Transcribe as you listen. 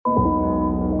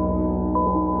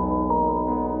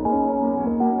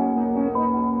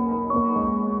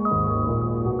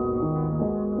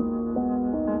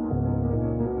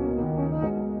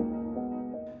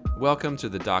Welcome to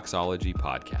the Doxology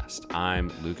Podcast.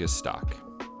 I'm Lucas Stock.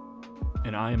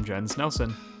 And I am Jens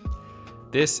Nelson.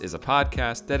 This is a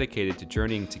podcast dedicated to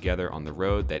journeying together on the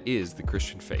road that is the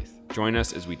Christian faith. Join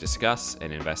us as we discuss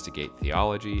and investigate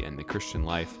theology and the Christian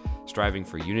life, striving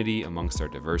for unity amongst our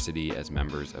diversity as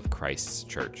members of Christ's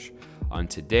church. On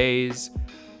today's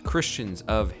Christians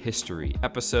of History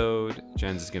episode,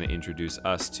 Jens is going to introduce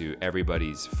us to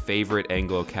everybody's favorite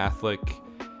Anglo-Catholic,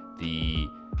 the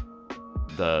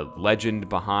legend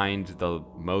behind the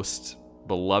most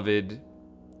beloved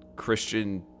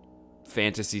Christian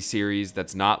fantasy series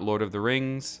that's not Lord of the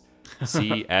Rings,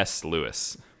 C.S.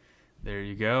 Lewis. There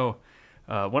you go.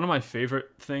 One of my favorite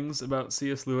things about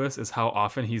C.S. Lewis is how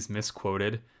often he's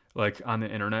misquoted. Like on the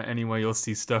internet anyway, you'll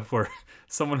see stuff where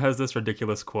someone has this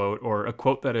ridiculous quote or a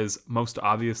quote that is most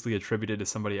obviously attributed to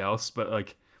somebody else, but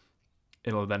like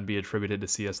it'll then be attributed to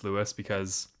C.S. Lewis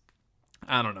because,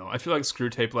 I don't know, I feel like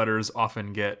Screwtape Letters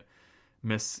often get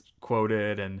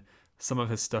misquoted and some of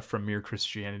his stuff from Mere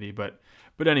Christianity, but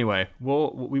anyway,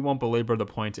 we won't belabor the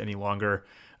point any longer.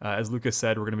 As Lucas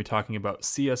said, we're going to be talking about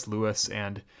C.S. Lewis,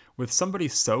 and with somebody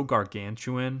so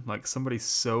gargantuan, like somebody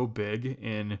so big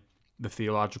in the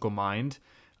theological mind,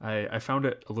 I found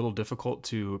it a little difficult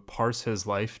to parse his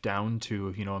life down to,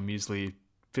 a measly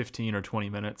 15 or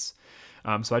 20 minutes.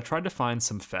 So I tried to find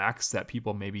some facts that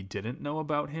people maybe didn't know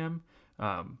about him.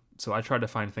 So I tried to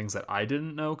find things that I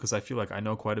didn't know because I feel like I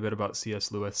know quite a bit about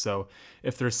C.S. Lewis. So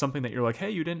if there's something that you're like, hey,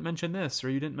 you didn't mention this or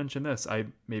you didn't mention this, I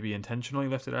maybe intentionally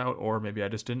left it out, or maybe I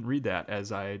just didn't read that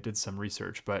as I did some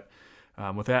research. But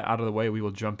with that out of the way, we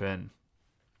will jump in.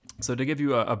 So to give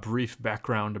you a brief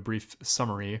background, a brief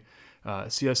summary,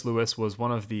 C.S. Lewis was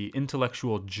one of the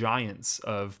intellectual giants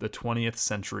of the 20th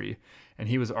century, and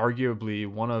he was arguably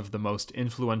one of the most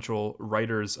influential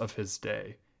writers of his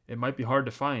day. It might be hard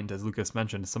to find, as Lucas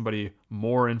mentioned, somebody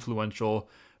more influential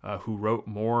who wrote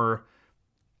more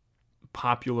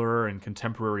popular and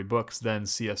contemporary books than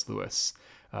C.S. Lewis.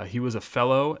 He was a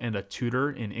fellow and a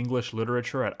tutor in English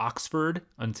literature at Oxford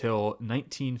until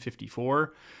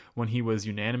 1954, when he was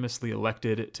unanimously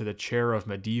elected to the chair of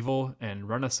medieval and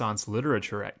Renaissance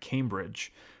literature at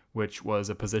Cambridge, which was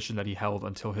a position that he held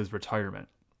until his retirement.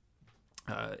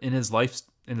 In his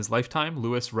lifetime,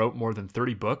 Lewis wrote more than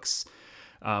 30 books,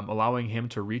 allowing him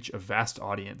to reach a vast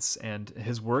audience, and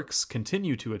his works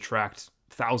continue to attract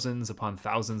thousands upon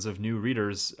thousands of new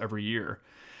readers every year.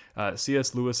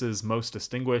 C.S. Lewis's most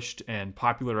distinguished and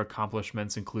popular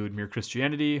accomplishments include Mere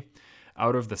Christianity,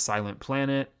 Out of the Silent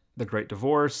Planet, The Great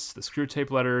Divorce, The Screwtape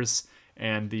Letters,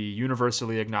 and the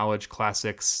universally acknowledged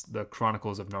classics, The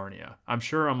Chronicles of Narnia. I'm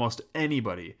sure almost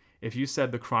anybody, if you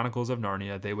said The Chronicles of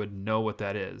Narnia, they would know what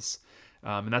that is.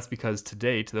 And that's because to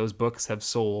date, those books have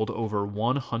sold over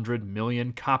 100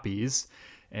 million copies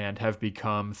and have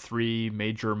become 3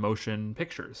 major motion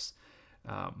pictures.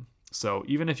 So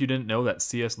even if you didn't know that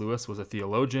C.S. Lewis was a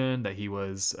theologian, that he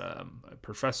was a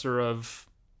professor of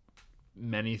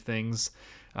many things,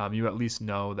 you at least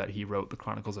know that he wrote the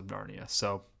Chronicles of Narnia.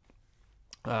 So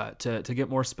to get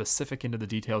more specific into the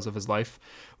details of his life,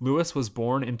 Lewis was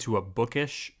born into a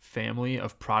bookish family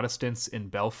of Protestants in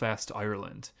Belfast,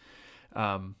 Ireland.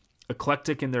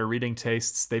 Eclectic in their reading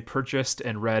tastes, they purchased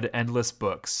and read endless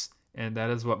books. And that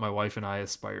is what my wife and I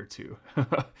aspire to,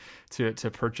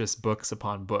 to purchase books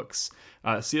upon books.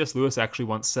 C.S. Lewis actually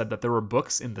once said that there were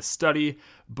books in the study,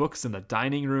 books in the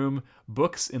dining room,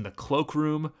 books in the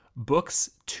cloakroom, books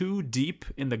too deep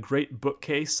in the great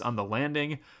bookcase on the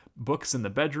landing, books in the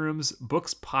bedrooms,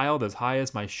 books piled as high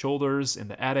as my shoulders in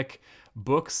the attic,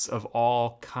 books of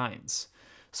all kinds.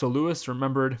 So Lewis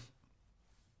remembered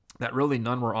that really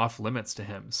none were off limits to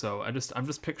him. So I'm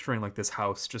just picturing like this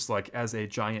house just like as a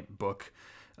giant book,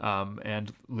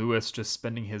 and Lewis just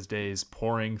spending his days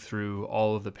pouring through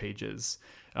all of the pages.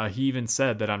 He even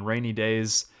said that on rainy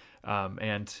days,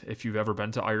 and if you've ever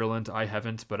been to Ireland, I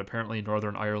haven't, but apparently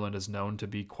Northern Ireland is known to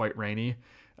be quite rainy.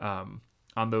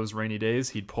 On those rainy days,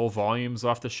 he'd pull volumes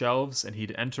off the shelves and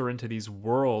he'd enter into these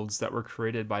worlds that were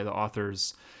created by the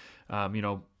authors,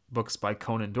 books by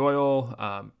Conan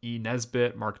Doyle, E.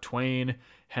 Nesbit, Mark Twain,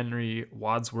 Henry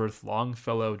Wadsworth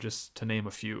Longfellow, just to name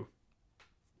a few.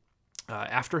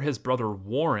 After his brother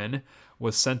Warren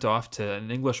was sent off to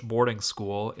an English boarding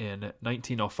school in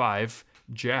 1905,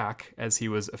 Jack, as he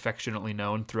was affectionately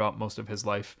known throughout most of his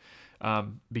life,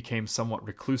 became somewhat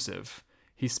reclusive.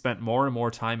 He spent more and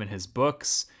more time in his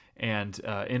books and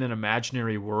in an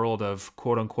imaginary world of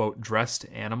quote-unquote dressed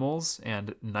animals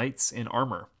and knights in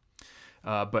armor.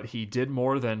 But he did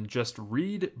more than just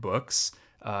read books.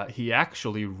 He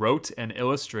actually wrote and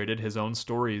illustrated his own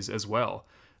stories as well.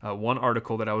 One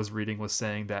article that I was reading was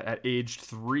saying that at age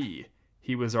 3,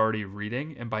 he was already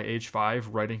reading, and by age 5,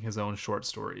 writing his own short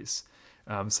stories.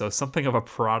 So something of a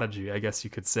prodigy, I guess you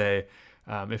could say,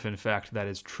 if in fact that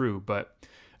is true. But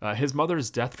his mother's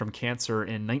death from cancer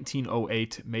in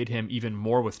 1908 made him even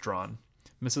more withdrawn.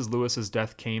 Mrs. Lewis's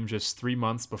death came just 3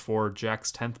 months before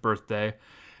Jack's 10th birthday,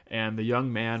 and the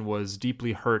young man was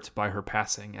deeply hurt by her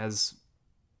passing, as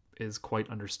is quite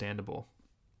understandable.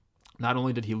 Not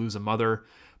only did he lose a mother,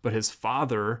 but his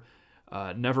father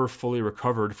never fully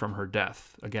recovered from her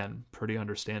death. Again, pretty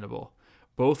understandable.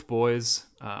 Both boys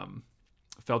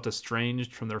felt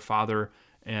estranged from their father,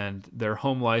 and their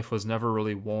home life was never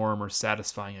really warm or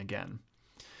satisfying again.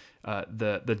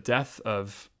 The death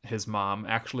of his mom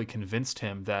actually convinced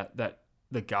him that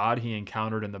the God he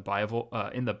encountered in the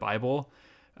Bible,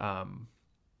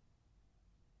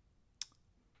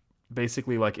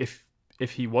 basically, like,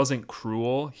 if he wasn't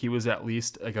cruel, he was at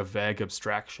least like a vague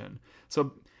abstraction.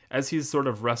 So as he's sort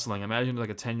of wrestling, imagine like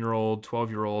a 10-year-old,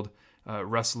 12-year-old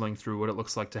wrestling through what it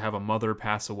looks like to have a mother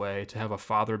pass away, to have a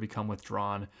father become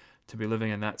withdrawn, to be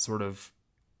living in that sort of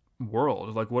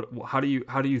world. Like, how do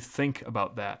you think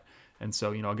about that? And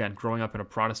so, again, growing up in a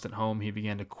Protestant home, he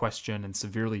began to question and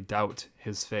severely doubt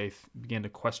his faith, began to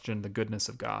question the goodness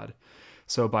of God.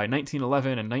 So by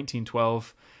 1911 and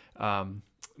 1912,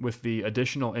 with the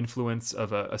additional influence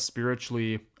of a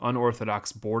spiritually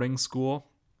unorthodox boarding school,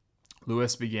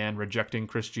 Lewis began rejecting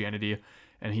Christianity,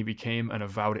 and he became an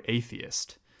avowed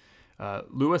atheist.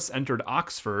 Lewis entered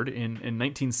Oxford in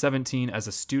 1917 as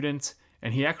a student,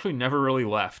 and he actually never really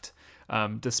left.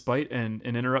 Despite an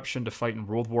interruption to fight in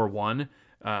World War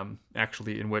I,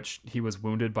 actually in which he was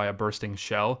wounded by a bursting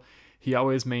shell, he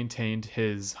always maintained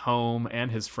his home and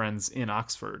his friends in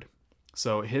Oxford.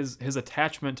 So his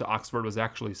attachment to Oxford was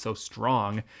actually so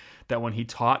strong that when he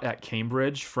taught at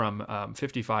Cambridge from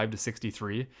 55 to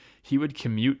 63, he would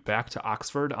commute back to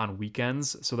Oxford on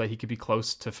weekends so that he could be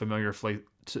close to familiar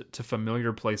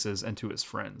places and to his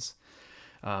friends.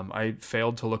 I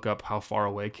failed to look up how far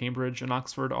away Cambridge and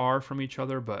Oxford are from each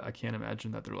other, but I can't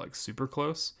imagine that they're like super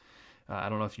close. I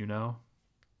don't know if you know.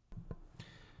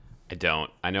 I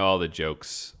don't. I know all the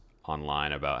jokes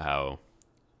online about how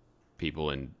people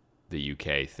in the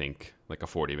UK think like a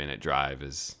 40-minute drive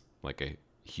is like a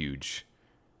huge,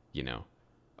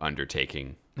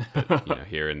 undertaking. But,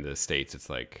 here in the States, it's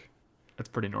like... It's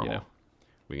pretty normal.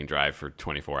 We can drive for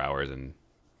 24 hours and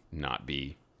not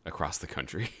be across the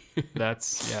country.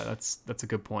 That's a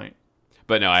good point.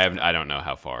 But no, I don't know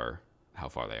how far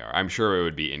they are. I'm sure it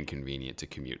would be inconvenient to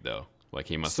commute though. Like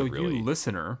he must have really... So you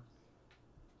listener,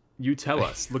 you tell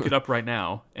us, look it up right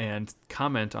now and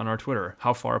comment on our Twitter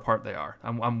how far apart they are.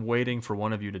 I'm waiting for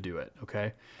one of you to do it,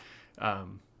 okay?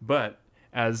 But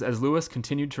as Lewis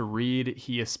continued to read,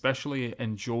 he especially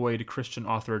enjoyed Christian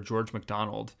author George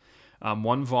MacDonald.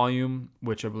 One volume,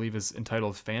 which I believe is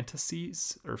entitled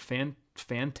Fantasies or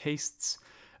Fantastes,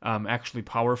 actually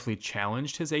powerfully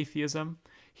challenged his atheism.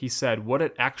 He said, "What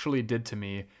it actually did to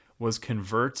me was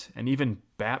convert and even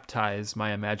baptize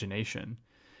my imagination."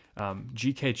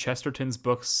 G.K. Chesterton's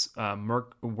books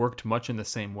worked much in the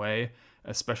same way,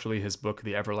 especially his book,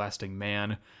 The Everlasting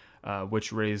Man,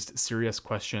 which raised serious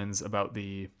questions about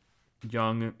the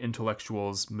young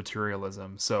intellectual's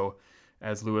materialism. So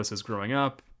as Lewis is growing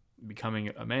up, becoming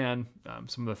a man,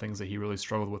 some of the things that he really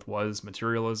struggled with was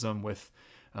materialism, with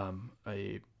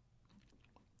a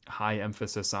high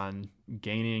emphasis on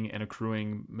gaining and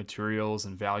accruing materials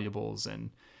and valuables, and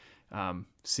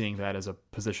seeing that as a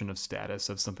position of status,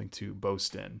 of something to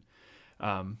boast in.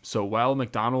 So while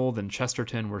MacDonald and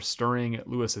Chesterton were stirring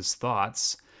Lewis's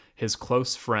thoughts, his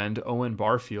close friend Owen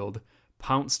Barfield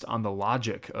pounced on the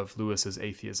logic of Lewis's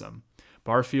atheism.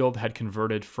 Barfield had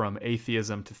converted from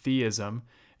atheism to theism,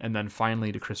 and then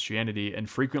finally to Christianity, and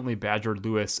frequently badgered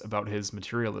Lewis about his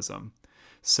materialism.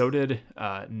 So did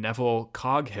Neville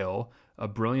Coghill, a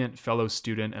brilliant fellow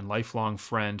student and lifelong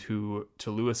friend who,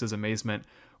 to Lewis's amazement,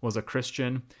 was a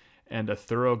Christian and a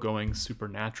thoroughgoing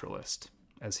supernaturalist,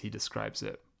 as he describes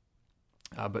it.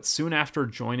 But soon after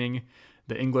joining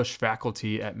the English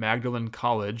faculty at Magdalen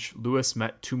College, Lewis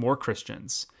met two more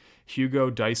Christians,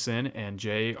 Hugo Dyson and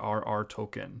J.R.R.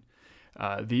 Tolkien.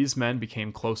 These men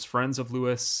became close friends of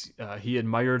Lewis. He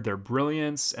admired their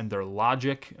brilliance and their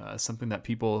logic, something that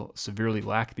people severely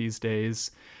lack these days.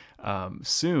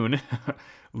 Soon,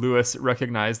 Lewis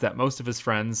recognized that most of his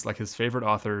friends, like his favorite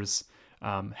authors,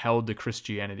 held to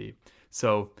Christianity.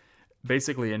 So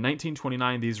basically, in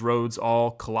 1929, these roads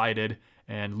all collided,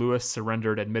 and Lewis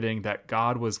surrendered, admitting that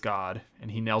God was God,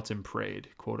 and he knelt and prayed,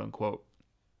 quote unquote.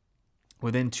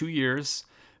 Within 2 years,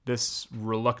 this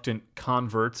reluctant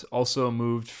convert also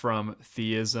moved from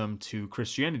theism to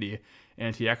Christianity,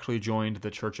 and he actually joined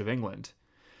the Church of England.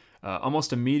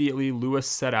 Almost immediately, Lewis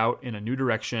set out in a new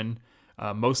direction,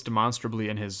 most demonstrably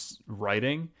in his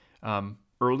writing.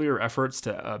 Earlier efforts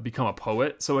to become a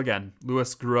poet. So again,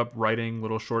 Lewis grew up writing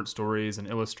little short stories and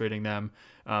illustrating them.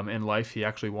 In life, he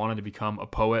actually wanted to become a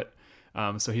poet.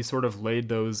 So he sort of laid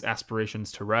those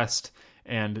aspirations to rest,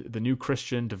 and the new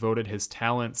Christian devoted his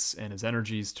talents and his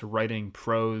energies to writing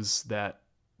prose that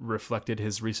reflected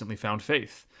his recently found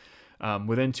faith.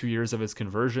 Within 2 years of his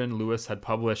conversion, Lewis had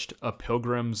published A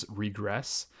Pilgrim's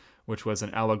Regress, which was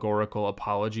an allegorical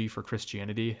apology for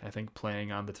Christianity, I think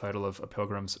playing on the title of A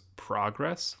Pilgrim's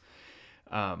Progress.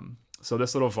 So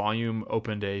this little volume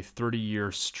opened a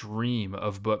 30-year stream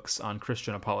of books on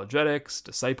Christian apologetics,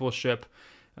 discipleship,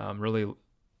 really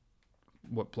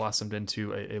what blossomed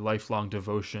into a lifelong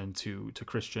devotion to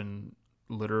Christian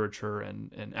literature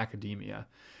and academia.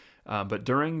 But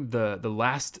during the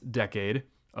last decade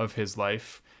of his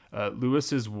life,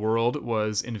 Lewis's world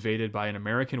was invaded by an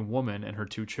American woman and her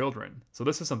 2 children. So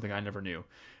this is something I never knew.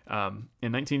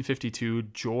 In 1952,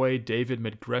 Joy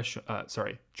Davidman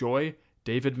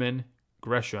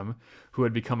Gresham, who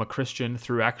had become a Christian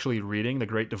through actually reading The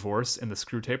Great Divorce and the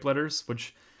Screwtape Letters,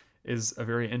 which is a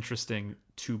very interesting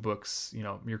 2 books.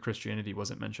 Mere Christianity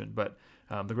wasn't mentioned, but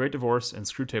The Great Divorce and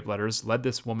Screwtape Letters led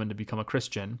this woman to become a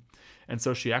Christian. And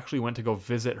so she actually went to go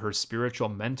visit her spiritual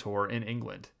mentor in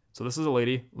England. So this is a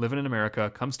lady living in America,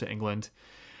 comes to England,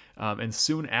 and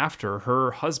soon after,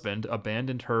 her husband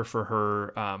abandoned her for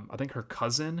her, I think her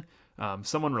cousin,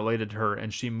 someone related to her,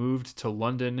 and she moved to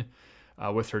London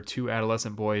with her 2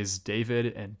 adolescent boys, David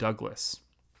and Douglas.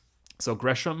 So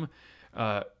Gresham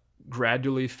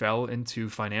gradually fell into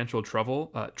financial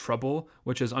trouble,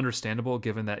 which is understandable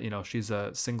given that she's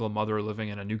a single mother living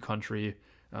in a new country.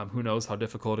 Who knows how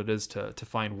difficult it is to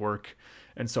find work.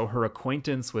 And so her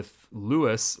acquaintance with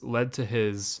Lewis led to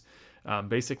his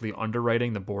basically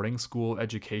underwriting the boarding school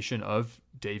education of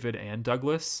David and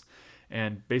Douglas.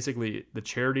 And basically the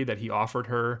charity that he offered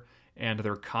her and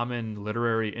their common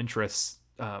literary interests,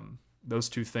 those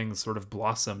 2 things sort of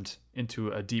blossomed into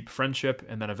a deep friendship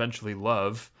and then eventually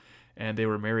love. And they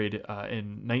were married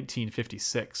in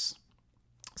 1956.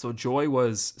 So Joy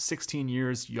was 16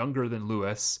 years younger than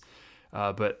Lewis,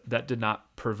 but that did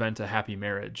not prevent a happy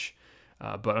marriage.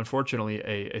 But unfortunately,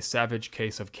 a savage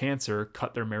case of cancer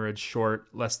cut their marriage short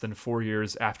less than 4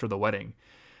 years after the wedding.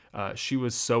 She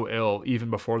was so ill even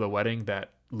before the wedding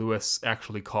that Lewis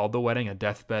actually called the wedding a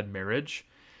deathbed marriage.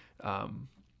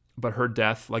 But her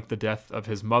death, like the death of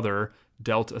his mother,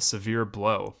 dealt a severe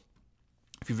blow.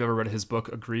 If you've ever read his book,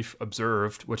 A Grief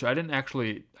Observed, which I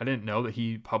didn't know that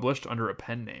he published under a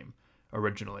pen name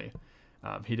originally.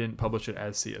 He didn't publish it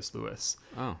as C.S. Lewis.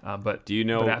 Oh, but do you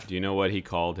know what he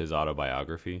called his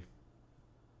autobiography?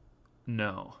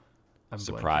 No, I'm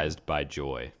Surprised by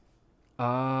Joy.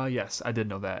 Yes, I did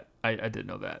know that. I did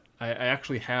know that. I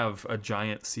actually have a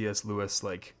giant C.S. Lewis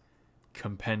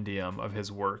compendium of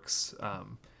his works.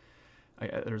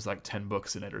 There's 10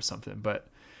 books in it or something. But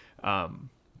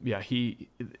he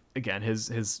again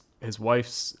his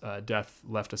wife's death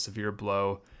left a severe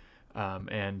blow.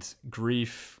 And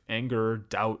grief, anger,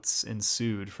 doubts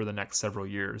ensued for the next several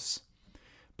years.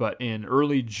 But in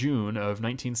early June of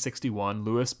 1961,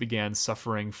 Lewis began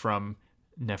suffering from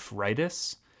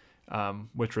nephritis,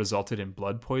 which resulted in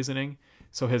blood poisoning.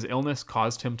 So his illness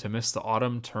caused him to miss the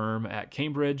autumn term at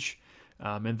Cambridge.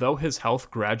 And though his health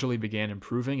gradually began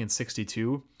improving in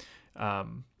 62,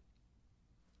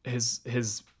 his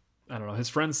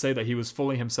friends say that he was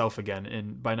fully himself again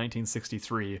by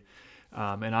 1963.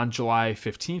 And on July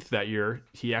 15th that year,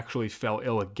 he actually fell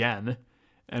ill again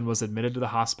and was admitted to the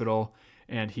hospital,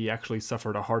 and he actually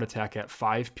suffered a heart attack at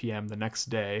 5 p.m. the next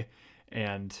day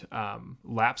and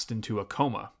lapsed into a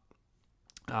coma.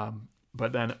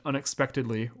 But then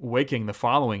unexpectedly waking the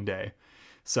following day.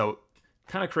 So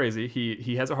kind of crazy.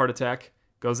 He has a heart attack,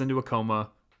 goes into a coma,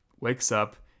 wakes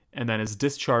up, and then is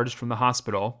discharged from the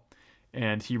hospital,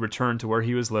 and he returned to where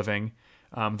he was living,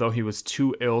 though he was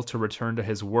too ill to return to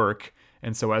his work.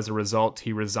 And so as a result,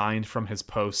 he resigned from his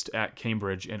post at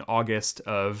Cambridge in August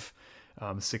of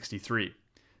 63.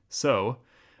 So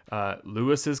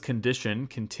Lewis's condition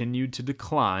continued to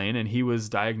decline, and he was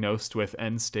diagnosed with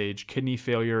end-stage kidney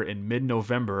failure in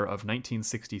mid-November of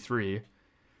 1963.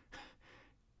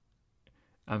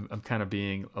 I'm kind of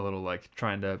being a little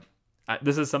trying to...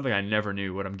 this is something I never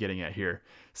knew what I'm getting at here.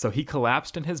 So he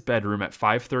collapsed in his bedroom at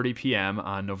 5:30 p.m.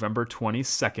 on November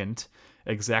 22nd,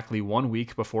 exactly 1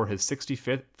 week before his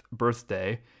 65th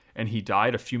birthday, and he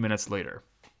died a few minutes later.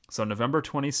 So November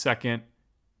 22nd,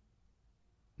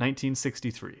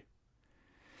 1963.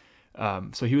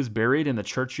 So he was buried in the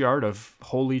churchyard of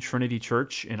Holy Trinity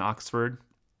Church in Oxford.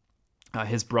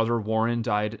 His brother Warren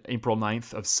died April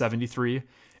 9th of 73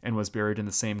 and was buried in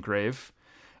the same grave.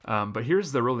 But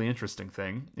here's the really interesting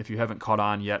thing, if you haven't caught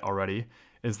on yet already,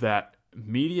 is that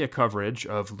media coverage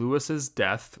of Lewis's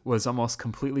death was almost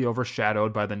completely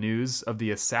overshadowed by the news of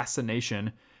the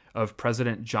assassination of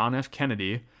President John F.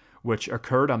 Kennedy, which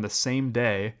occurred on the same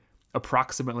day,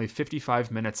 approximately 55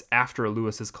 minutes after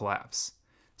Lewis's collapse.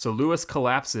 So Lewis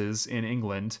collapses in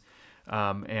England,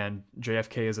 and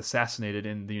JFK is assassinated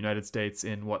in the United States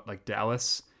in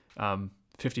Dallas,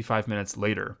 55 minutes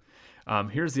later.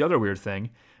 Here's the other weird thing.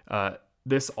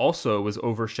 This also was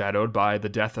overshadowed by the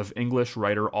death of English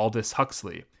writer Aldous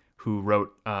Huxley, who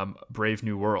wrote Brave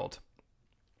New World.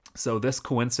 So this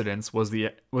coincidence was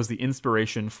the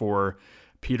inspiration for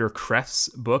Peter Kreft's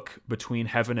book Between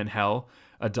Heaven and Hell,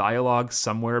 a dialogue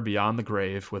somewhere beyond the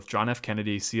grave with John F.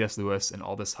 Kennedy, C.S. Lewis, and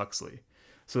Aldous Huxley.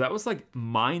 So that was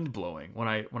mind-blowing when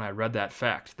I read that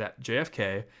fact, that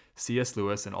JFK, C.S.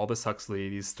 Lewis, and Aldous Huxley,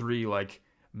 these three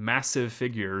massive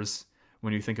figures,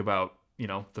 when you think about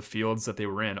the fields that they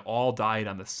were in, all died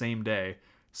on the same day,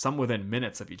 some within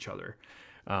minutes of each other.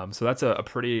 So that's a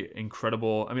pretty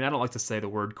incredible. I mean, I don't like to say the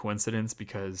word coincidence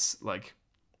because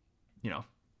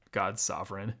God's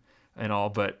sovereign and all,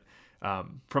 but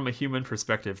from a human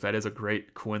perspective, that is a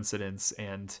great coincidence.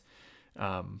 And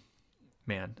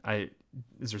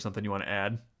is there something you want to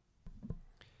add?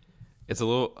 It's a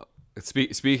little.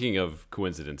 Speaking of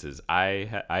coincidences,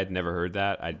 I'd never heard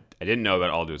that. I didn't know about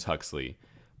Aldous Huxley,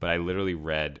 but I literally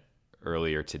read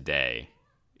earlier today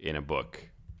in a book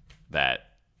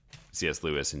that C.S.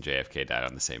 Lewis and JFK died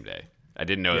on the same day. I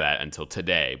didn't know that until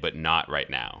today, but not right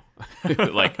now.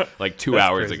 like 2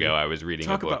 hours crazy. ago, I was reading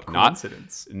a book, about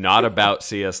coincidence. not about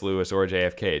C.S. Lewis or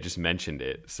JFK. It just mentioned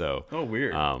it. So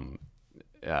weird.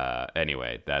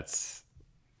 Anyway, that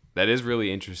is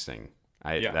really interesting.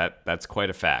 That's quite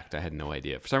a fact. I had no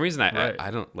idea. For some reason, I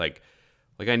don't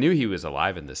I knew he was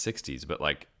alive in the 60s, but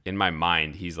in my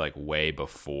mind, he's way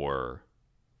before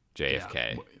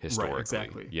JFK historically. Right,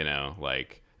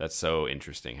 exactly. That's so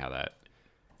interesting how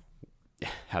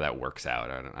that works out.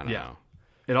 I don't know.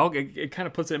 It kind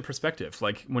of puts it in perspective.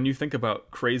 When you think about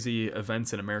crazy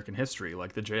events in American history,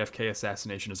 the JFK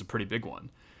assassination is a pretty big one.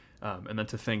 And then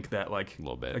to think that a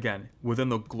little bit, again, within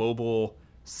the global,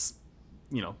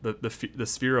 the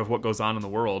sphere of what goes on in the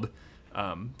world,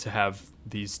 to have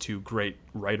these two great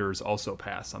writers also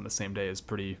pass on the same day is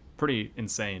pretty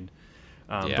insane.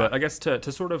 But I guess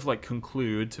to sort of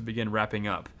conclude, to begin wrapping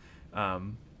up,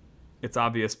 it's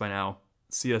obvious by now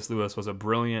C.S. Lewis was a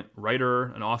brilliant writer,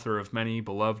 an author of many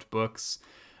beloved books.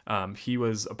 He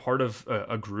was a part of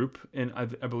a group I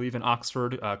believe in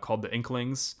Oxford called the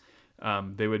Inklings.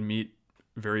 They would meet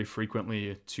very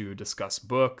frequently to discuss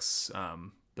books,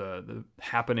 the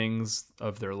happenings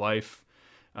of their life.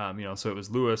 So it was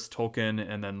Lewis, Tolkien,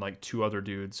 and then two other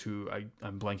dudes who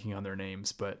I'm blanking on their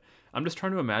names, but I'm just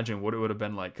trying to imagine what it would have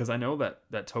been like, because I know that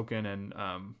Tolkien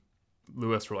and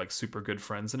Lewis were super good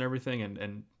friends and everything,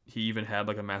 and he even had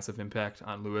a massive impact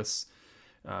on Lewis,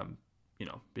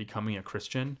 becoming a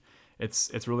Christian.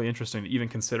 It's really interesting to even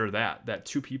consider that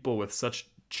two people with such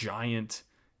giant.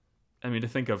 I mean, to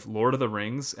think of Lord of the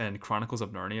Rings and Chronicles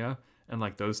of Narnia, and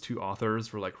those two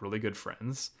authors were really good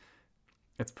friends.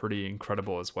 It's pretty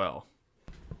incredible as well.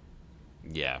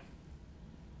 Yeah.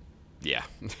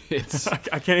 It's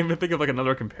I can't even think of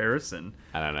another comparison.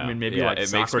 I don't know. I mean, maybe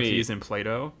Socrates and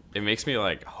Plato. It makes me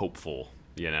hopeful,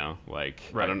 right.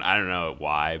 I don't know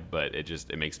why, but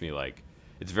it makes me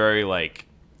it's very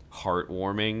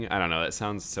heartwarming. I don't know. That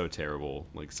sounds so terrible,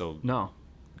 so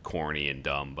corny and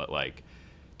dumb, but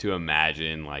to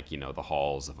imagine the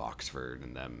halls of Oxford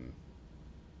and them,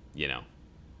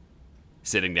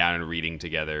 sitting down and reading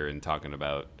together and talking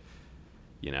about,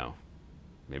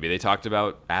 maybe they talked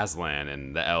about Aslan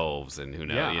and the elves and who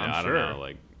knows, I don't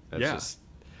know. That's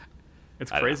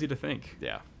it's crazy to think.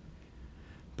 Yeah.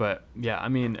 But I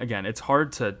mean, again, it's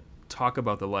hard to talk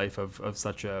about the life of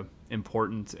such a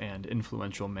important and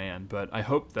influential man, but I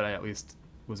hope that I at least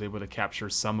was able to capture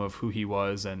some of who he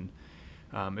was. And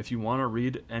if you want to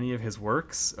read any of his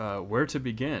works, where to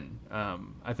begin?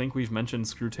 I think we've mentioned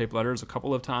Screwtape Letters a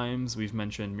couple of times. We've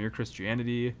mentioned Mere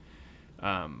Christianity.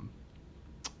 Trying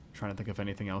to think if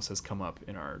anything else has come up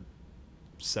in our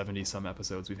 70-some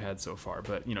episodes we've had so far.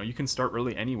 But, you can start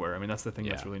really anywhere. I mean, that's the thing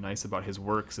that's really nice about his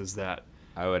works, is that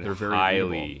I would they're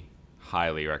very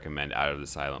highly recommend Out of the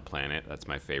Silent Planet. That's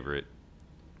my favorite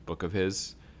book of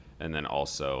his. And then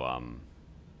also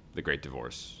The Great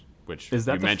Divorce, which is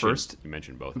that you mentioned. first? You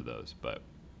mentioned both of those, but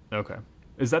okay.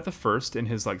 Is that the first in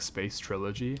his like space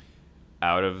trilogy?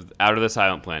 Out of the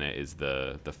Silent Planet is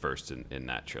the first in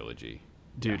that trilogy.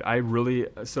 Dude, yeah. I really,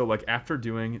 so like after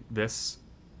doing this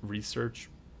research,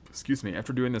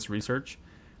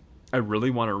 I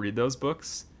really want to read those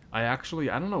books. I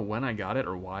don't know when I got it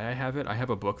or why I have it. I have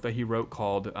a book that he wrote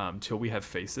called Till We Have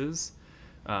Faces,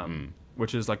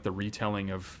 which is like the retelling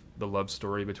of the love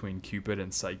story between Cupid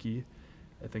and Psyche,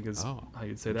 I think is how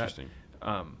you'd say that.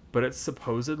 But it's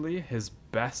supposedly his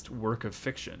best work of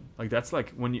fiction. Like that's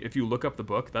like if you look up the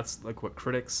book, that's like what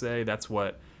critics say. That's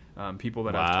what people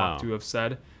that I've talked to have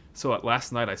said. So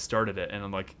last night I started it, and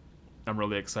I'm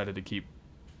really excited to keep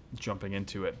jumping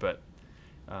into it. But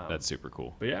that's super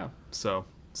cool. But yeah, so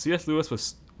C.S. Lewis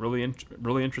was really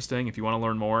interesting. If you want to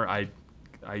learn more, I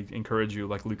encourage you,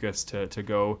 like Lucas, to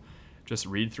go just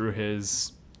read through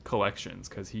his collections,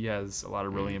 because he has a lot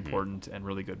of really important and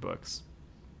really good books.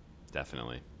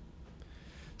 Definitely.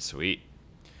 Sweet.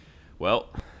 Well,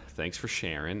 thanks for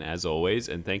sharing, as always,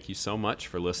 and thank you so much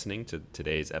for listening to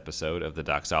today's episode of the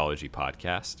Doxology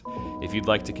Podcast. If you'd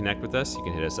like to connect with us, you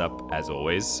can hit us up, as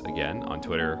always, again, on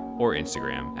Twitter or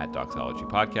Instagram at Doxology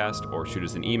Podcast, or shoot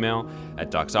us an email at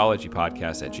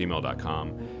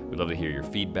doxologypodcast@gmail.com. We'd love to hear your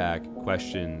feedback,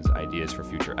 questions, ideas for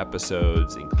future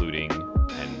episodes, including,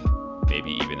 and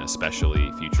maybe even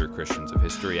especially, future Christians of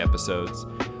History episodes.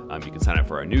 You can sign up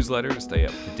for our newsletter to stay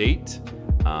up to date,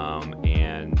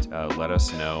 and let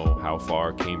us know how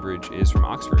far Cambridge is from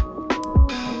Oxford.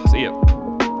 See ya.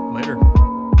 Later.